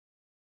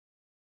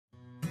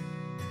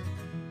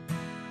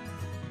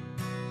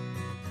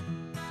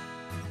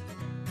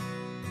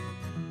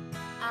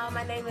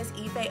My name is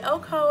Ife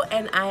Oko,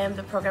 and I am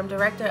the Program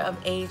Director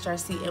of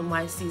AHRC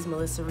NYC's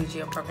Melissa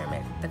Reggio program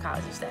at the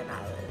College of Staten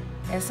Island.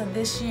 And so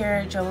this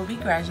year, Joe will be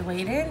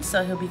graduating,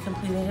 so he'll be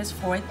completing his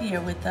 4th year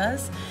with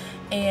us.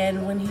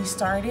 And when he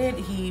started,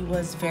 he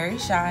was very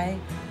shy,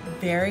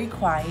 very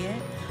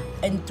quiet.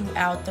 And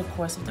throughout the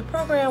course of the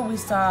program, we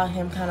saw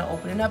him kind of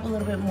opening up a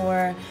little bit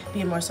more,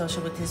 being more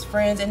social with his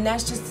friends, and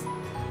that's just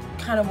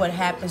kind of what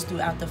happens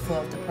throughout the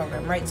flow of the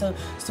program, right? So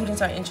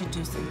students are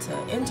introduced into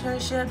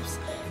internships,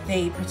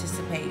 they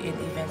participate in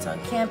events on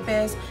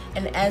campus,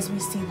 and as we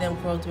see them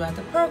grow throughout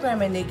the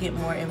program and they get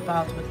more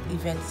involved with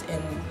events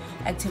and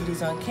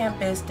activities on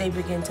campus, they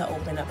begin to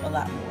open up a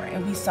lot more,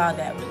 and we saw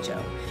that with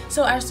Joe.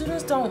 So our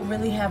students don't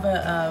really have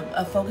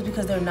a focus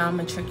because they're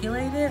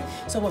non-matriculated,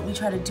 so what we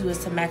try to do is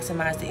to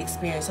maximize the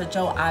experience. So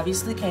Joe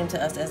obviously came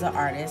to us as an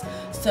artist,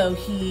 so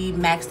he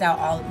maxed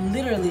out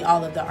literally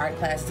all of the art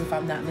classes, if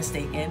I'm not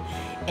mistaken,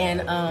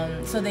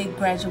 and so they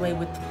graduate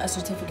with a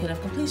certificate of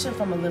completion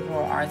from a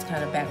liberal arts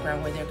kind of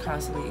background where they're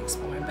constantly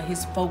exploring, but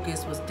his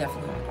focus was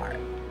definitely on art.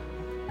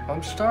 I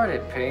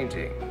started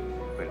painting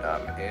when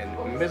I'm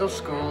in middle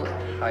school,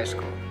 high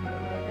school.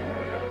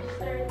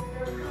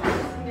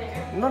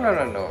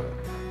 No.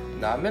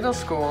 Not middle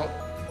school.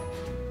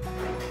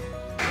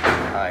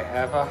 I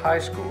have a high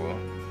school,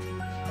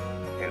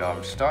 and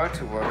I'm starting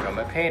to work on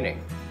my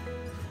painting.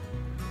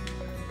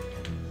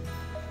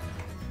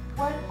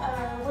 What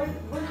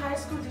high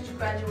school did you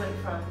graduate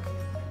from?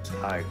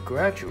 I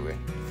graduated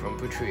from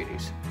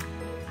Petrides.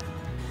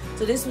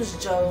 So this was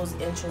Joe's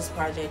entrance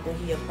project when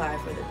he applied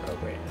for the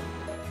program.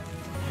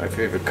 My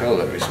favorite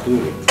color is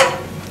blue.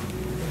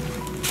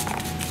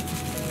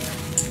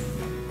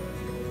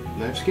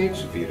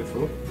 Landscapes are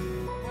beautiful.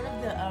 One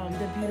of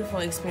the beautiful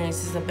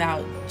experiences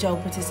about Joe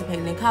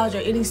participating in college, or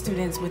any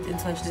students with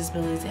intellectual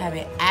disabilities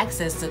having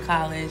access to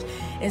college,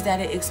 is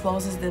that it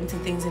exposes them to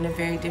things in a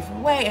very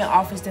different way and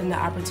offers them the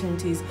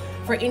opportunities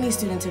for any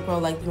student to grow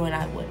like you and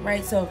I would,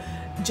 right? So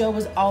Joe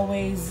was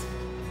always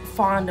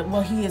fond of,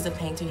 well, he is a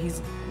painter,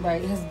 he's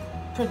right, his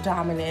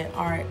predominant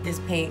art is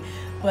paint,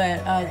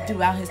 but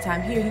throughout his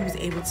time here, he was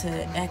able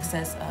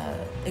to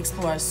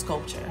explore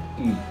sculpture.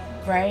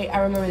 Right, I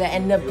remember that.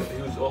 And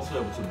he was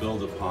also able to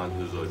build upon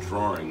his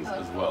drawings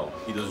as well.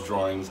 He does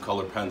drawings,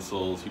 color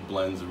pencils. He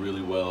blends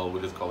really well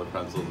with his color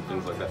pencils and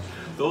things like that.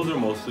 Those are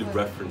mostly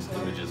referenced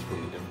images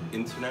from the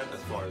internet,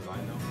 as far as I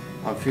know.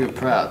 I feel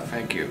proud.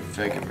 Thank you.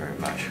 Thank you very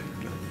much.